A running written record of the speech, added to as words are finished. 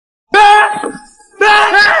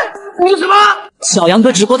你什么？小杨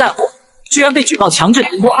哥直播带货，居然被举报强制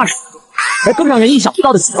直播20分钟，而更让人意想不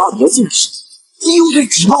到的举报理由竟然是又被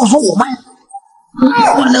举报说我卖，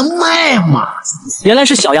我能卖吗？原来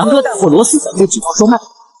是小杨哥带货螺蛳粉被举报说卖，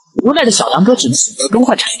无奈的小杨哥只能选择更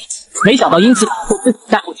换产品，没想到因此打破自己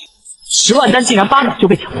带货记录，10万单竟然8秒就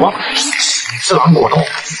被抢光了。是狼果冻，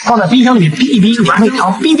放在冰箱里面冰一冰，凉一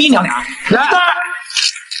凉，冰冰凉凉。来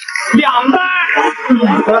2袋，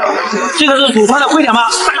这个是祖传的会点吗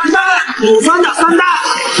？3袋，祖传的3袋，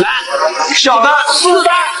来小的4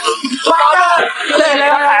袋，8袋，再来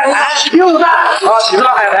个海苔6袋，洗出了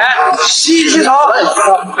海苔，西西草，果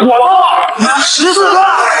冻14个，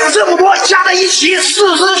这么多加在一起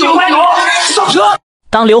49块9，上车。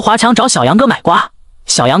当刘华强找小杨哥买瓜，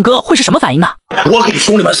小杨哥会是什么反应呢？我给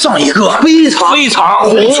兄弟们上一个非常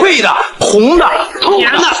红脆的、红的、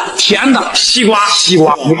甜的西瓜。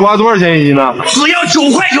你瓜多少钱一斤呢？只要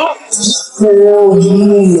9块9。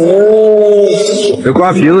这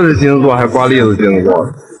瓜皮子是亲自做还是瓜粒子亲自做？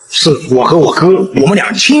是我和我哥，我们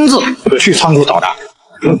俩亲自去仓库找的。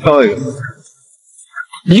挑一个。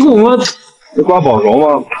一共我们这瓜保熟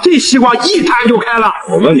吗？这西瓜一摊就开了。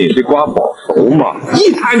我问你，这瓜保熟吗？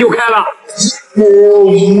一摊就开了。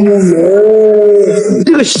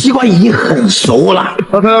这个西瓜已经很熟了。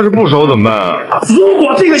那它要是不熟怎么办啊？如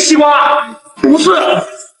果这个西瓜不是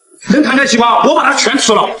能摊开西瓜，我把它全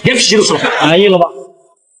吃了，连皮都吃了。满意了吧？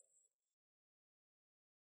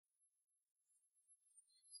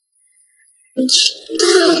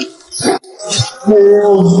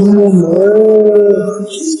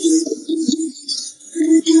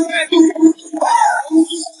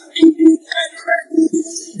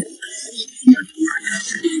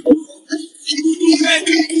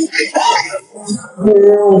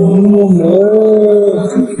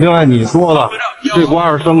另外你说了，这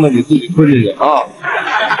瓜是生的，你自己吃进去啊。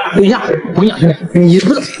不一样，兄弟，你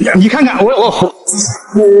不是你看看我，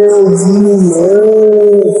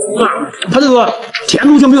它这个甜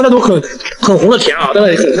度就没有那种很红的甜啊，但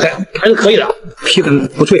是还是可以的，皮很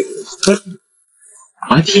不脆。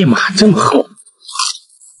我的妈，这么厚！我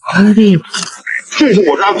的妈，这是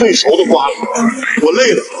我家最熟的瓜了，我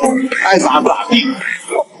累了，爱咋咋地。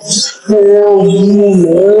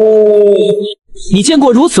你见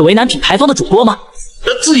过如此为难品牌方的主播吗？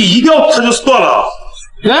自己一掉它就断了。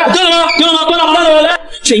来，断了吗？来，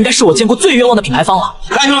这应该是我见过最冤枉的品牌方了。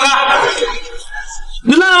来，兄弟们，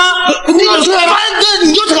你烂了吗？你就扯，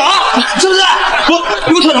你就扯，是不是？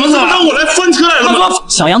我扯什么扯？让我来翻车来了。他说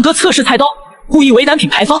小杨哥测试菜刀，故意为难品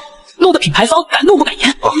牌方，弄得品牌方敢怒不敢言。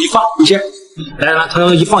你放，你先。来，他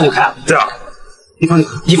能一放就开了。这样。一放，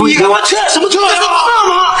你给我撤什么撤？放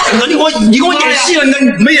吗？你给我演戏了，你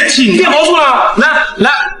没演戏，你变魔术了。来，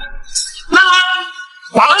烂了吗？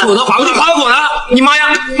划个口呢，你妈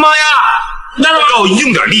呀，那要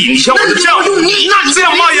用点力，你像我这样用力，那这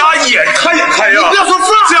样妈牙也开呀，你不要说放，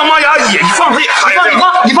这样妈牙也一放它也开。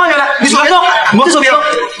你放下来，你手别动，你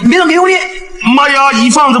别动，别用力。妈呀，一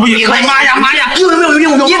放这不也开？妈呀，用没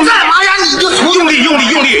有用？你再妈呀，你就用力，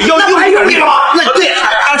要用力了吗？那对，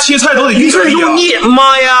他切菜都得用力。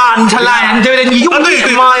妈呀，你才烂呀，对不对？你用力，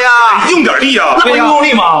妈呀，用点力啊，那不用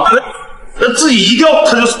力吗？那自己一掉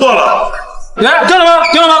它就断了。来，断了吗？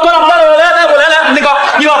断了，来，我来，那个，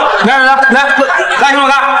来，兄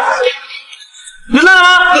弟看，你烂了吗？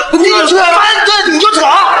你就扯，你就扯，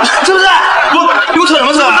是不是？我扯什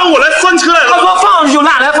么扯？让我来翻车来了。他说放上去就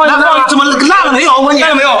烂，来放，怎么烂了没有？我问你，烂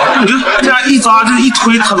了没有？你就这样一扎，这一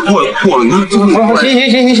推，它就过了。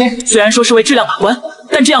行。虽然说是为质量把关，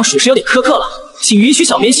但这样属实有点苛刻了。请允许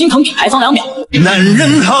小编心疼品牌方2秒。男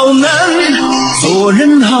人好难，做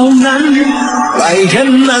人好难，白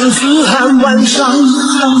天难似寒，晚上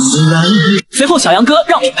好似难。随后，小杨哥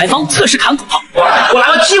让品牌方测试砍骨头。我来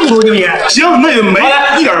个鸡骨头，行不行？行，那也没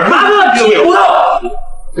一点拿个鸡骨头。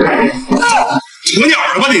鸵鸟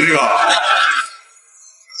了吧你这个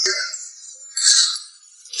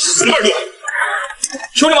？12个，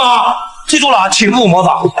兄弟们啊！记住了啊，请勿模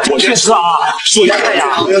仿。我确实啊，说一下，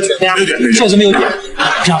没有点，确实没有点。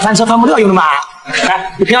想翻车翻不掉，兄弟们。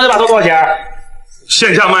来，你平常这把刀多少钱？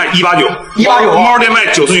线下卖189，猫店卖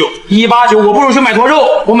99。189，我不如去买坨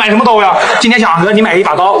肉，我买什么刀呀？今天小杨哥，你买一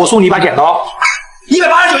把刀，我送你一把剪刀。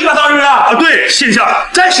189一把刀是不是？啊，对，线下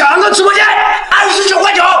在小杨哥直播间29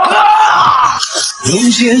块9。有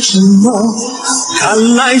些什么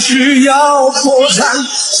看来需要破产，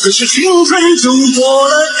可是青春中做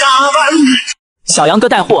了打扮。小杨哥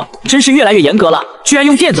带货真是越来越严格了，居然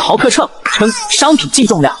用电子毫克秤称商品净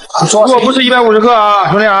重量。如果不是150克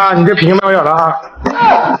啊，兄弟啊，你这皮卖不了了啊！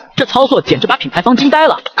这操作简直把品牌方惊呆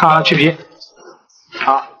了。看完了去皮，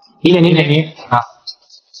好，0.0.0啊。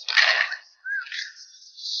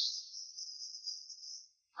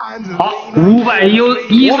好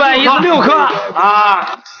，516克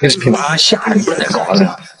啊！这是品牌下一步再搞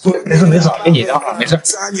了，没事，别紧张，没事。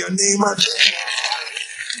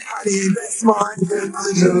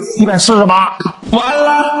148，完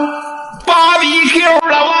了，BBQ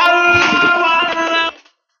了，完了！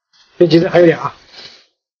别急着，还有点啊。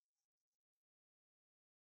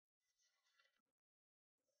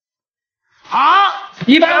好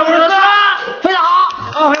，154，非常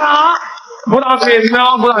好，非常好。鼓掌给你们，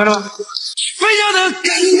鼓掌给你们。非常的感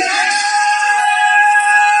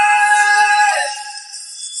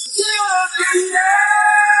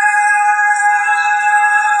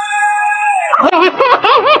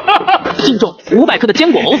慨，净重500克的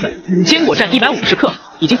坚果藕粉，坚果占150克，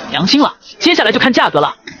已经很良心了。接下来就看价格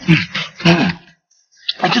了。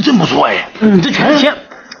哎，这真不错哎。这全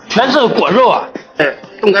是果肉啊。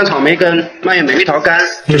冻干草莓跟蔓越莓蜜桃干，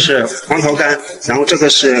就是黄桃干，然后这个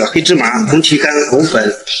是黑芝麻、红提干、藕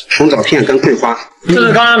粉、红枣片跟桂花。这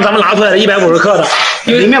是刚刚咱们拿出来的150克的，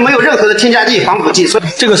里面没有任何的添加剂、防腐剂，所以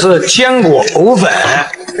这个是坚果藕粉。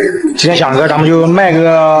今天小哥咱们就卖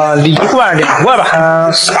个1罐2罐吧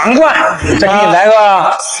，3罐，再给你来个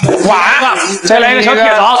碗，再来一个小铁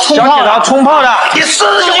勺冲泡的，你试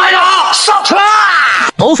试就完了，上车！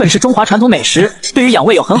藕粉是中华传统美食，对于养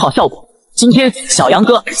胃有很好效果。今天小杨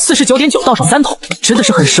哥49.9到手3桶，真的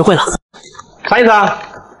是很实惠了。啥意思啊？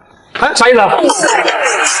啥意思啊？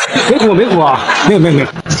没哭啊？没有。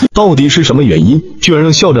到底是什么原因，居然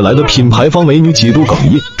让笑着来的品牌方美女几度哽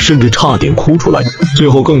咽，甚至差点哭出来，最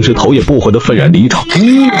后更是头也不回的愤然离场。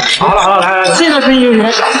好了，来，这个是有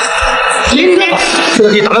点小。今天这个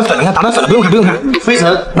可以打成粉，你看打成粉了，不用看，飞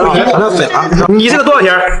层打成粉了。你这个多少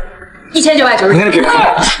钱？1999。你看这品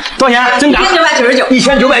牌多少钱？真敢！1999。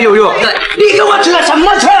1999。对。你给我扯什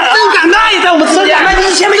么扯？真敢那也在我们车里，那你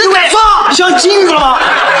1999镶金子了吗？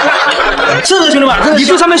是的，兄弟们，你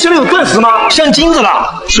这上面镶的有钻石吗？镶金子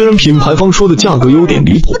了。虽然品牌方说的价格有点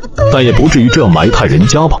离谱，但也不至于这样埋汰人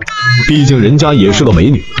家吧？毕竟人家也是个美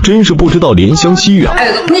女，真是不知道怜香惜玉啊！还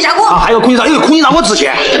有个空气炸锅啊，还有空气炸锅值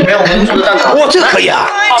钱。没有，我们做的蛋糕。哇，这个可以啊！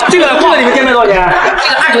这个你们店卖多少钱？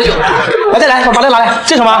这个299。来，再来，把这拿来。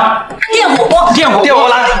这什么？电火锅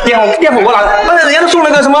拿来，电火锅拿来。人家都送那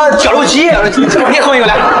个什么绞肉机，你也送一个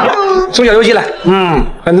来，送绞肉机来。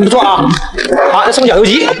很不错啊。好，送绞肉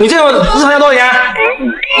机。你这个日常要多少钱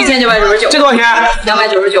？1999。这多少钱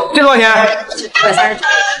？299。这多少钱？139。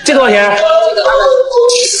这多少钱？这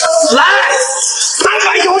个来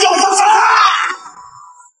，399上车。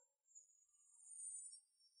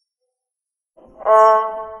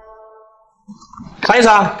啥意思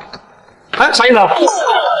啊？啥意思啊？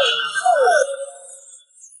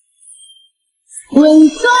为所有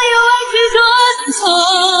爱执着的痛，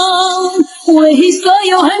为所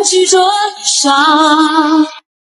有恨执着的伤。